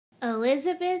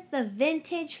Elizabeth the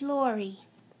Vintage Lorry.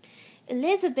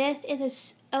 Elizabeth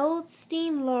is an old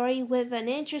steam lorry with an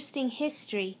interesting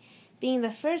history, being the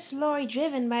first lorry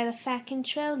driven by the Fat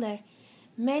Controller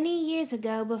many years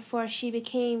ago before he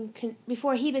became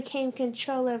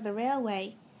controller of the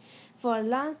railway. For a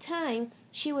long time,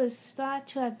 she was thought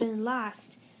to have been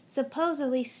lost,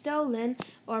 supposedly stolen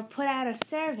or put out of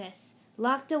service,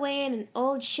 locked away in an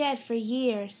old shed for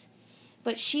years.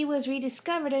 But she was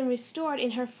rediscovered and restored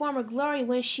in her former glory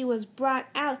when she was brought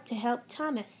out to help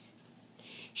Thomas.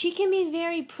 She can be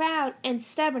very proud and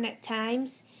stubborn at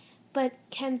times, but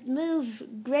can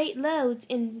move great loads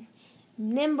in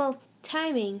nimble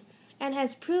timing, and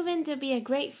has proven to be a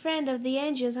great friend of the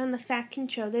engines on the Fat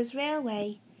Controller's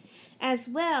railway, as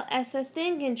well as the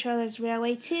Thin Controller's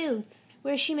railway too,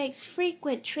 where she makes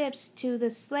frequent trips to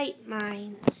the slate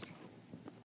mines.